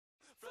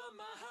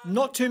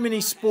Not too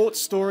many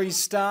sports stories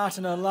start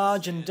in a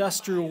large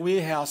industrial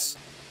warehouse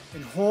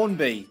in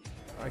Hornby.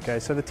 Okay,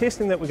 so the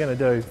testing that we're going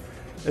to do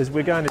is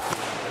we're going to...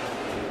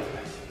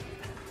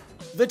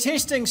 The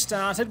testing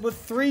started with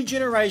 3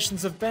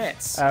 generations of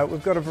bats.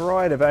 We've got a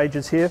variety of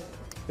ages here.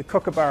 The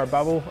Kookaburra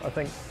bubble, I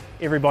think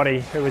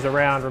everybody who was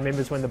around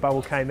remembers when the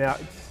bubble came out.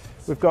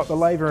 We've got the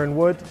laver and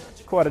wood,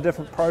 quite a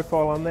different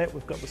profile on that.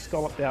 We've got the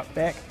scalloped out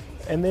back.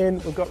 And then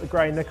we've got the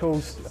grey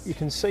nickels. You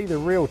can see the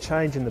real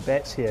change in the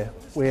bats here,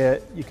 where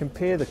you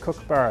compare the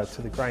Kookaburra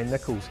to the grey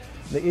nickels.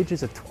 The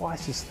edges are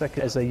twice as thick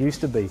as they used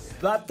to be.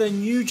 But the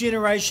new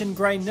generation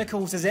grey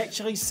nickels is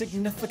actually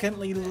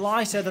significantly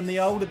lighter than the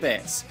older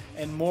bats,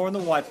 and more on the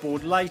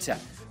whiteboard later.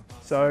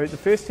 So the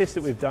first test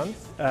that we've done,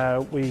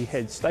 we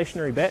had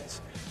stationary bats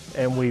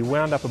and we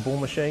wound up a ball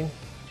machine,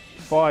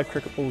 5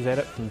 cricket balls at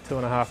it from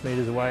 2.5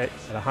 metres away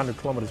at 100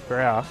 kilometres per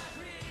hour.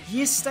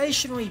 Yes,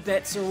 stationary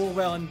bats are all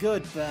well and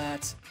good,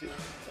 but...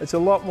 It's a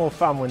lot more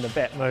fun when the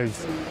bat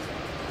moves.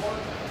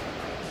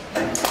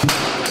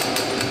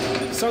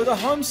 So the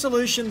Home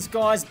Solutions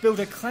guys built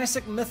a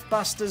classic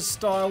Mythbusters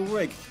style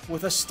rig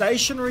with a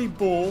stationary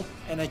ball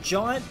and a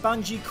giant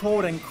bungee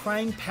cord and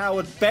crane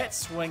powered bat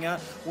swinger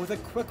with a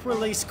quick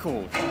release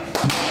cord.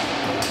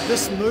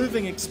 This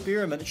moving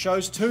experiment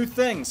shows 2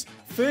 things.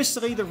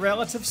 Firstly, the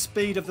relative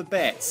speed of the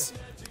bats.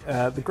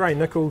 The grey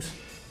nickels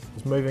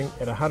was moving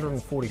at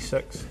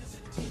 146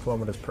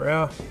 kilometres per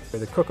hour.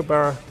 The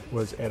Kookaburra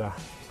was at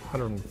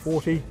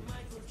 140.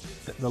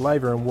 The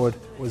laver and wood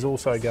was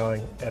also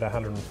going at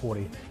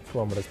 140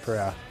 kilometres per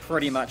hour.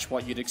 Pretty much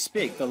what you'd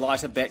expect, the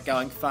lighter bat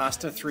going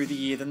faster through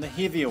the air than the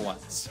heavier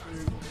ones.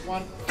 2,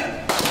 1.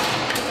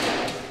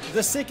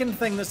 The second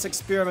thing this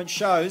experiment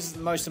shows,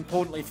 most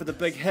importantly for the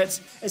big hits,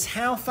 is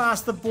how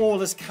fast the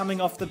ball is coming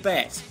off the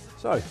bat.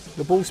 So,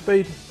 the ball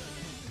speed,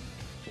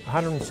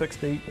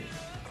 160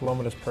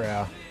 kilometres per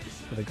hour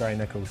for the grey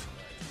nickels.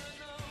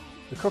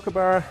 The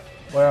Kookaburra,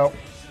 well,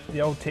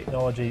 the old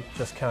technology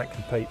just can't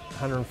compete.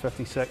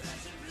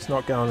 156, it's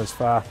not going as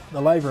far.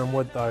 The laver and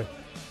wood though,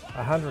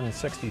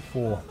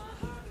 164,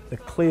 the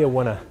clear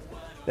winner.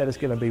 That is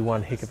going to be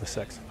one heck of a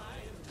 6.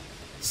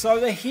 So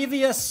the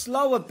heavier,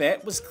 slower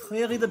bat was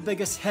clearly the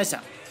biggest hitter,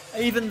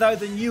 even though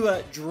the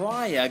newer,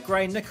 drier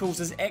grey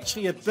nickels is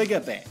actually a bigger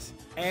bat.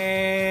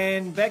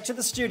 And back to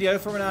the studio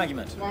for an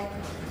argument. 1.